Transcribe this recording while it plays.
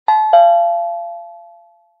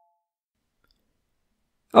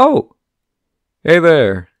Oh, hey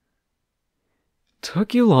there.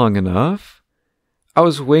 Took you long enough. I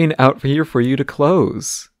was waiting out here for you to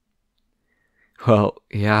close. Well,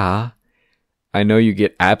 yeah. I know you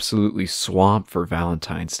get absolutely swamped for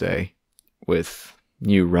Valentine's Day, with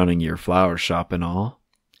you running your flower shop and all.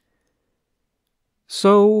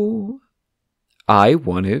 So, I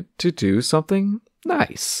wanted to do something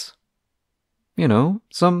nice. You know,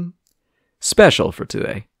 some special for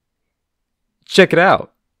today. Check it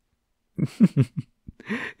out.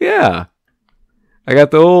 Yeah, I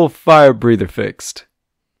got the old fire breather fixed.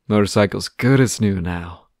 Motorcycle's good as new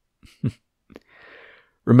now.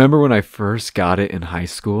 Remember when I first got it in high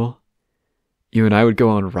school? You and I would go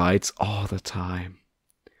on rides all the time.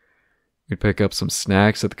 We'd pick up some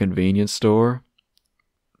snacks at the convenience store.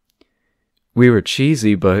 We were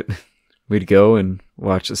cheesy, but we'd go and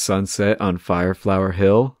watch the sunset on Fireflower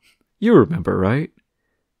Hill. You remember, right?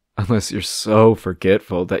 Unless you're so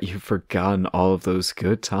forgetful that you've forgotten all of those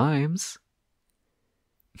good times.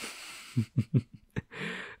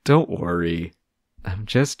 Don't worry. I'm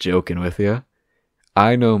just joking with you.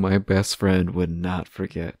 I know my best friend would not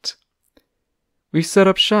forget. We set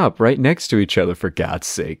up shop right next to each other, for God's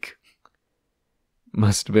sake.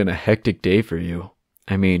 Must have been a hectic day for you.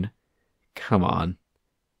 I mean, come on.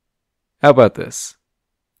 How about this?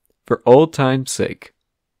 For old time's sake,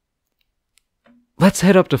 let's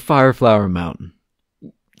head up to Fireflower Mountain.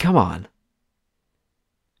 Come on.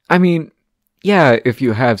 I mean, yeah, if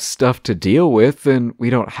you have stuff to deal with, then we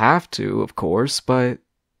don't have to, of course, but...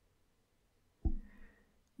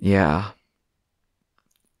 yeah.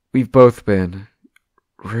 We've both been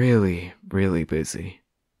really, really busy.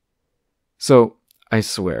 So, I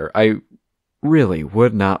swear, I really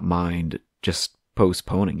would not mind just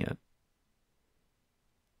postponing it.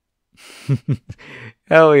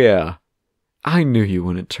 Hell yeah. I knew you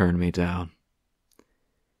wouldn't turn me down.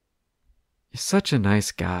 You're such a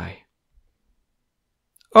nice guy.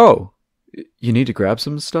 Oh, you need to grab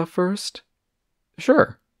some stuff first?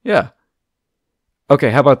 Sure, yeah.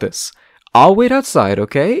 Okay, how about this? I'll wait outside,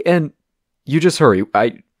 okay? And you just hurry.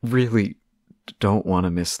 I really don't want to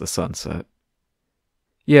miss the sunset.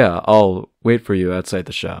 Yeah, I'll wait for you outside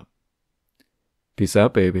the shop. Peace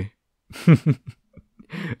out, baby.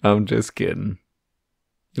 I'm just kidding.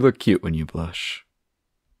 You look cute when you blush.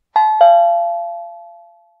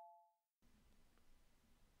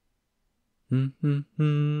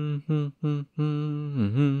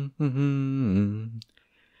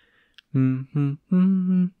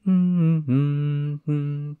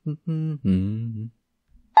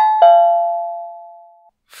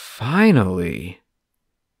 Finally.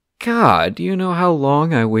 God, do you know how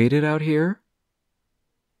long I waited out here?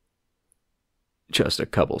 Just a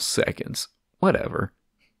couple seconds. Whatever.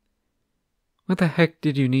 What the heck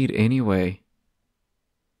did you need anyway?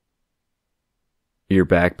 Your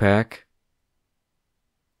backpack?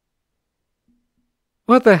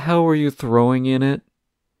 What the hell were you throwing in it?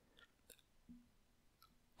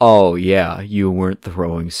 Oh yeah, you weren't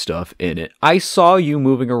throwing stuff in it. I saw you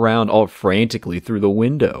moving around all frantically through the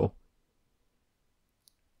window.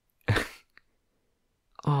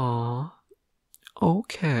 Aw,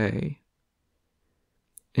 okay.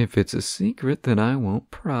 If it's a secret, then I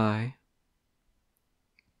won't pry.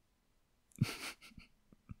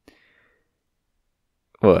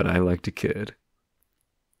 What, I like to kid.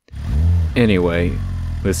 Anyway,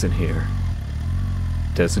 listen here.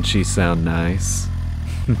 Doesn't she sound nice?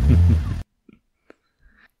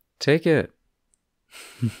 Take it.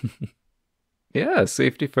 Yeah,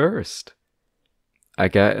 safety first. I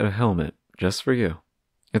got a helmet just for you.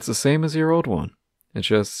 It's the same as your old one. It's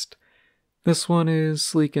just, this one is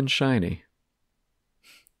sleek and shiny.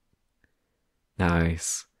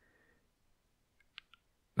 Nice.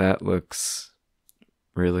 That looks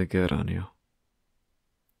really good on you.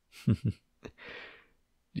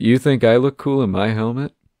 You think I look cool in my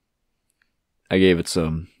helmet? I gave it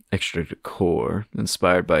some extra decor,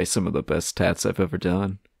 inspired by some of the best tats I've ever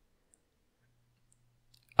done.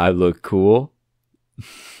 I look cool?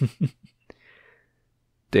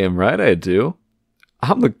 Damn right I do.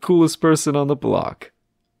 I'm the coolest person on the block.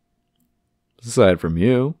 Aside from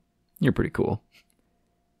you, you're pretty cool.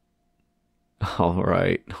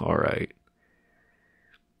 Alright.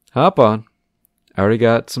 Hop on. I already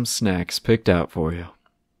got some snacks picked out for you.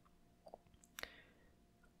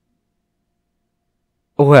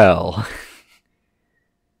 Well,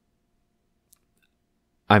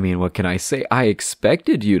 I mean, what can I say? I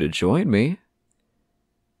expected you to join me.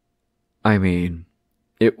 I mean,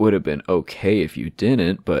 it would have been okay if you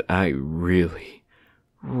didn't, but I really,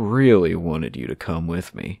 really wanted you to come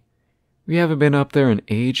with me. We haven't been up there in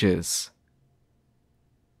ages.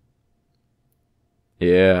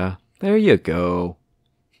 Yeah, there you go.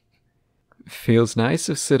 Feels nice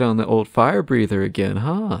to sit on the old fire breather again,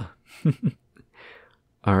 huh?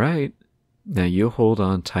 Alright, now you hold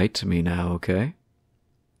on tight to me now, okay?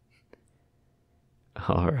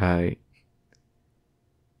 Alright.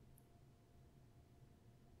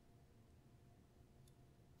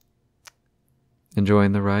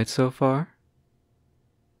 Enjoying the ride so far?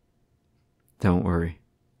 Don't worry.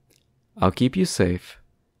 I'll keep you safe.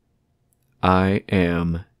 I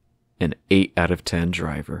am an 8 out of 10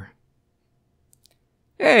 driver.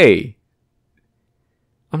 Hey!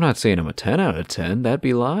 I'm not saying I'm a 10 out of 10. That'd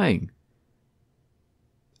be lying.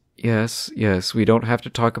 Yes, we don't have to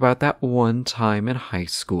talk about that one time in high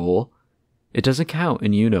school. It doesn't count,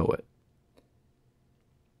 and you know it.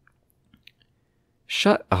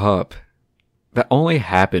 Shut up. That only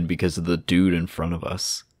happened because of the dude in front of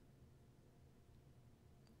us.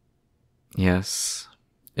 Yes,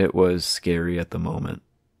 it was scary at the moment.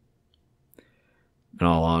 In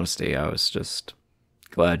all honesty, I was just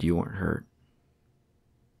glad you weren't hurt.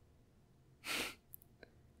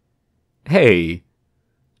 Hey,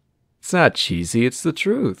 it's not cheesy, it's the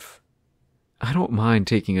truth. I don't mind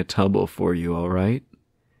taking a tumble for you, alright?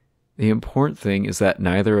 The important thing is that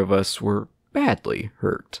neither of us were badly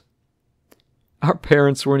hurt. Our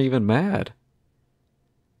parents weren't even mad.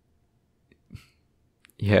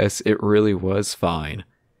 Yes, it really was fine.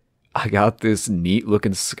 I got this neat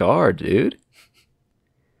looking scar, dude.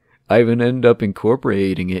 I even ended up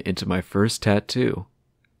incorporating it into my first tattoo.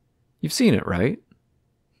 You've seen it, right?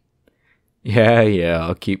 Yeah,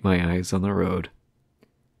 I'll keep my eyes on the road.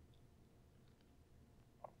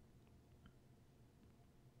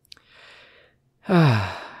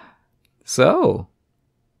 So,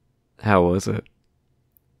 how was it?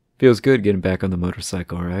 Feels good getting back on the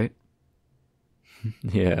motorcycle, right?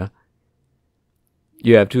 Yeah.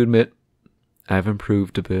 You have to admit, I've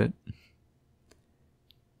improved a bit.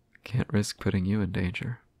 Can't risk putting you in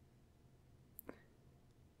danger.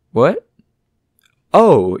 What?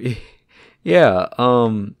 Oh, yeah,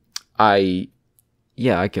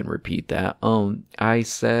 I can repeat that. I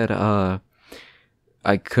said, I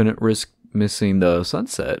couldn't risk missing the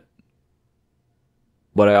sunset.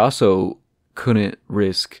 But I also couldn't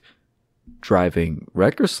risk driving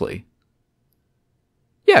recklessly.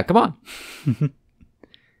 Yeah, come on.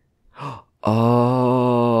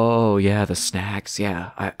 Oh, yeah, the snacks.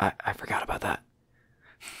 Yeah, I forgot about that.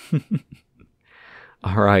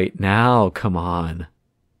 All right, now, come on.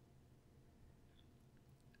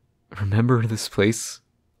 Remember this place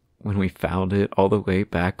when we found it all the way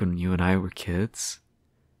back when you and I were kids?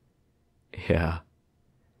 Yeah.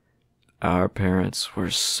 Our parents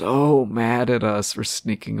were so mad at us for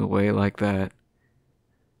sneaking away like that.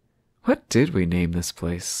 What did we name this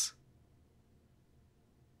place?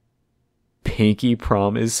 Pinky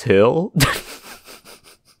Promise Hill?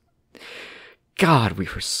 God, we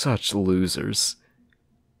were such losers.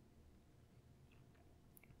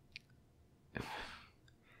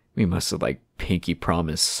 We must have, pinky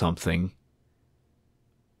promised something.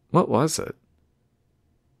 What was it?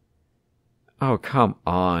 Oh, come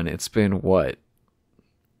on. It's been,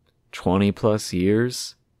 20 plus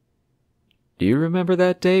years? Do you remember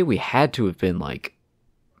that day? We had to have been,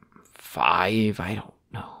 5? I don't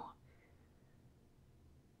know.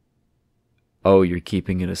 Oh, you're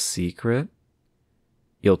keeping it a secret?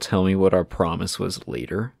 You'll tell me what our promise was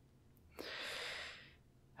later?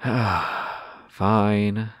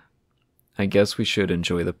 Fine. I guess we should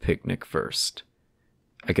enjoy the picnic first.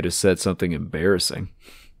 I could have said something embarrassing.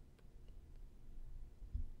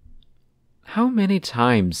 How many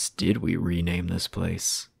times did we rename this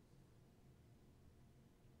place?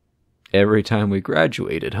 Every time we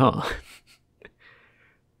graduated, huh?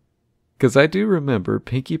 Because I do remember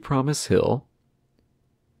Pinky Promise Hill.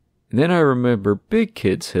 And then I remember Big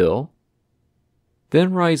Kids Hill.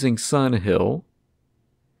 Then Rising Sun Hill.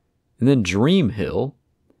 And then Dream Hill.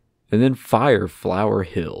 And then Fireflower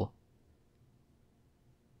Hill.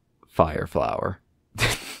 Fireflower.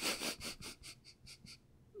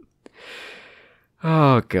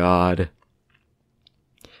 Oh, God.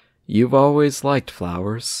 You've always liked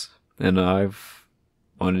flowers, and I've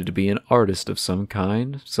wanted to be an artist of some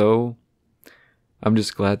kind, so I'm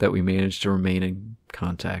just glad that we managed to remain in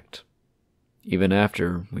contact, even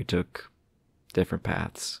after we took different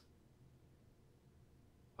paths.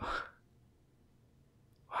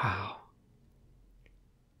 Wow.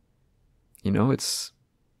 It's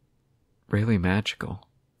really magical.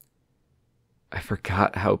 I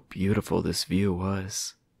forgot how beautiful this view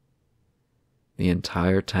was. The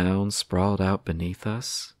entire town sprawled out beneath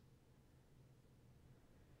us.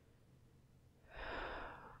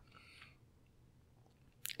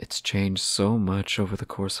 It's changed so much over the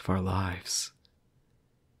course of our lives.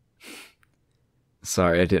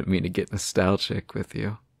 Sorry, I didn't mean to get nostalgic with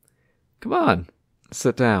you. Come on,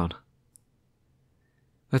 sit down.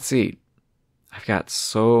 Let's eat. I've got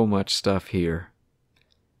so much stuff here.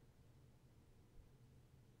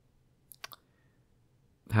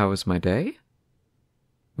 How was my day?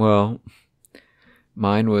 Well,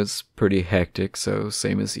 mine was pretty hectic, so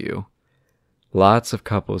same as you. Lots of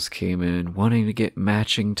couples came in wanting to get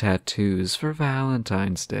matching tattoos for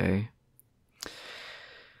Valentine's Day.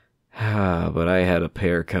 But I had a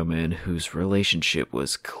pair come in whose relationship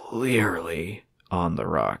was clearly on the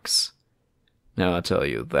rocks. Now I'll tell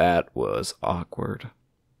you, that was awkward.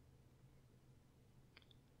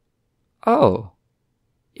 Oh,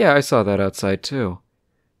 yeah, I saw that outside too.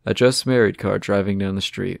 A just married car driving down the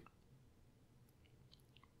street.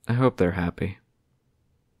 I hope they're happy.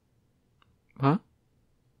 Huh?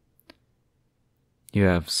 You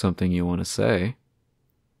have something you want to say?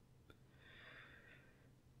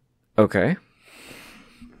 Okay.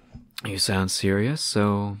 You sound serious,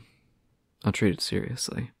 so I'll treat it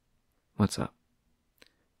seriously. What's up?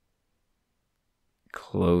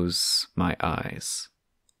 Close my eyes.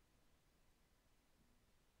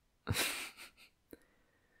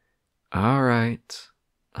 All right.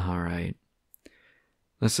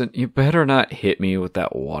 Listen, you better not hit me with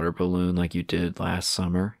that water balloon like you did last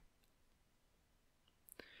summer.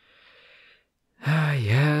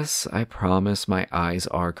 Yes, I promise my eyes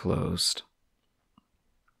are closed.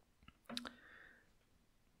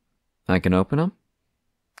 I can open them?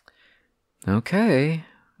 Okay.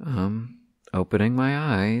 Opening my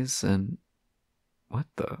eyes and... What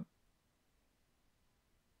the...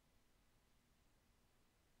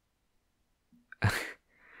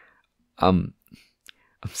 I'm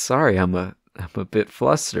sorry, I'm a bit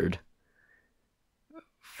flustered.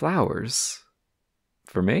 Flowers?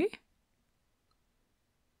 For me?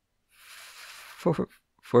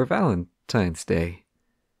 For Valentine's Day.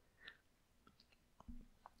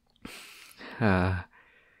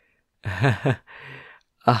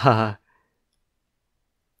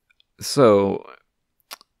 So,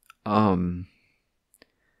 are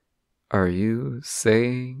you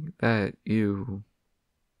saying that you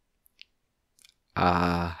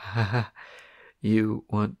you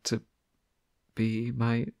want to be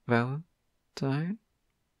my Valentine?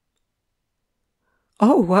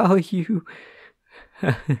 Oh, wow, you're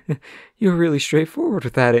really straightforward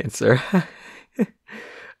with that answer.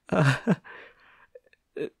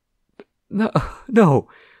 No.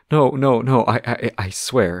 I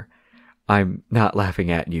swear, I'm not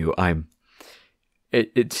laughing at you.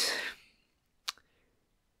 It's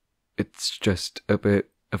just a bit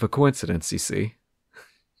of a coincidence, you see.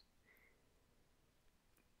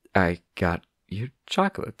 I got you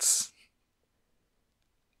chocolates.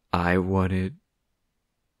 I wanted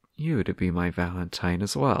you to be my Valentine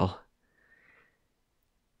as well.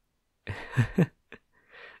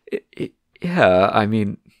 Yeah, I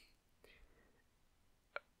mean,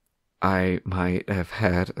 I might have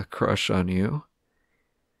had a crush on you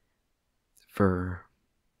for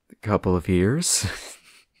a couple of years.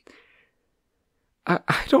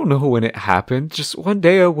 I don't know when it happened. Just one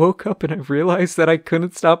day I woke up and I realized that I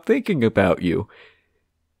couldn't stop thinking about you.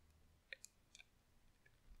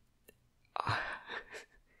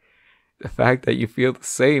 The fact that you feel the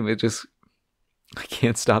same, I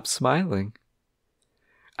can't stop smiling.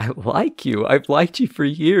 I like you. I've liked you for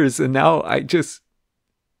years, and now I'm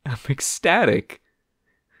ecstatic.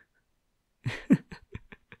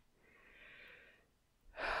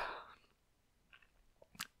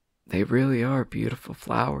 They really are beautiful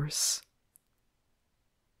flowers.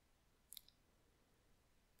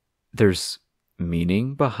 There's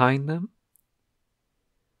meaning behind them?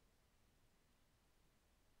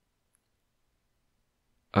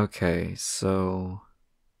 Okay, so...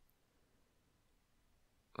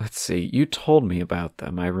 Let's see, you told me about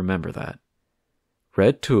them, I remember that.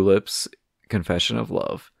 Red tulips, confession of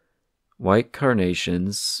love. White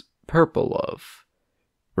carnations, purple love.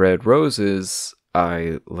 Red roses,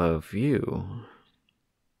 I love you.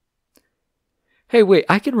 Hey, wait,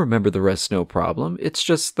 I can remember the rest no problem. It's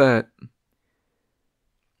just that...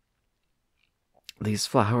 these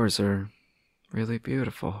flowers are really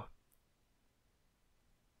beautiful.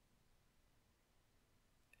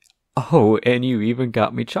 Oh, and you even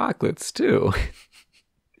got me chocolates, too.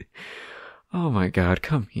 Oh my god,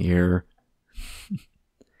 come here.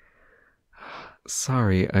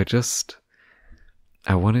 Sorry, I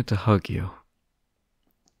wanted to hug you.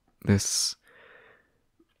 This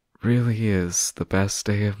really is the best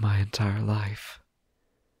day of my entire life.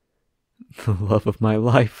 The love of my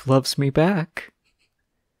life loves me back.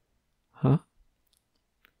 Huh?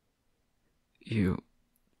 You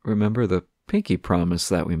remember the pinky promise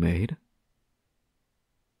that we made?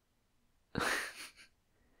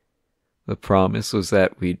 The promise was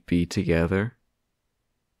that we'd be together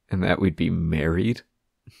and that we'd be married?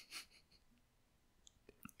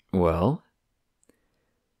 Well,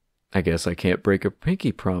 I guess I can't break a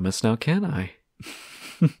pinky promise now, can I?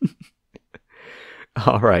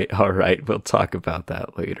 All right, we'll talk about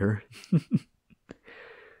that later.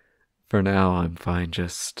 For now, I'm fine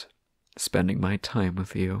just spending my time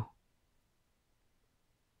with you.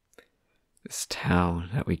 This town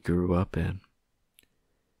that we grew up in.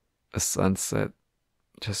 A sunset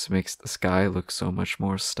just makes the sky look so much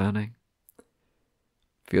more stunning.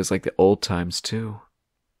 Feels like the old times, too.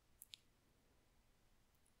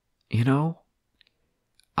 You know,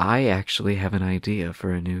 I actually have an idea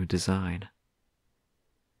for a new design.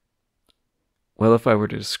 Well, if I were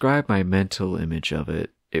to describe my mental image of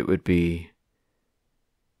it, it would be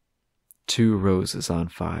 2 roses on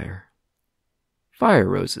fire. Fire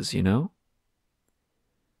roses, you know?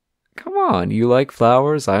 Come on, you like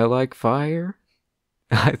flowers, I like fire.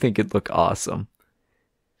 I think it'd look awesome.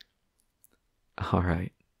 All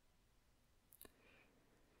right.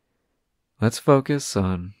 Let's focus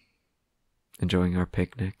on enjoying our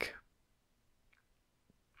picnic.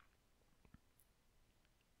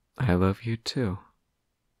 I love you too,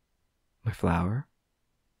 my flower.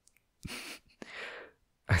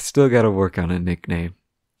 I still gotta work on a nickname.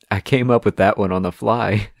 I came up with that one on the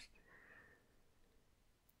fly.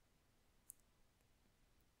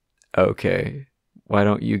 Okay, why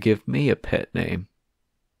don't you give me a pet name?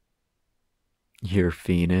 You're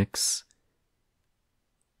Phoenix.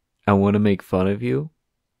 I want to make fun of you,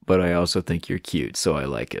 but I also think you're cute, so I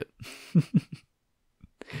like it.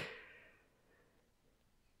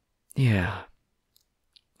 Yeah,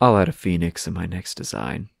 I'll add a phoenix in my next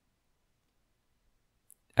design.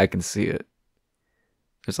 I can see it.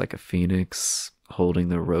 There's like a phoenix holding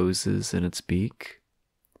the roses in its beak.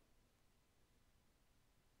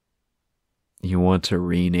 You want to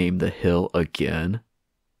rename the hill again?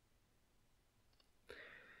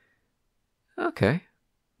 Okay,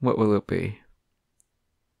 what will it be?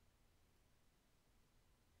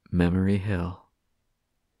 Memory Hill.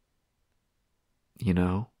 You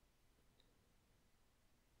know,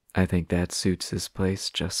 I think that suits this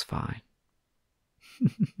place just fine.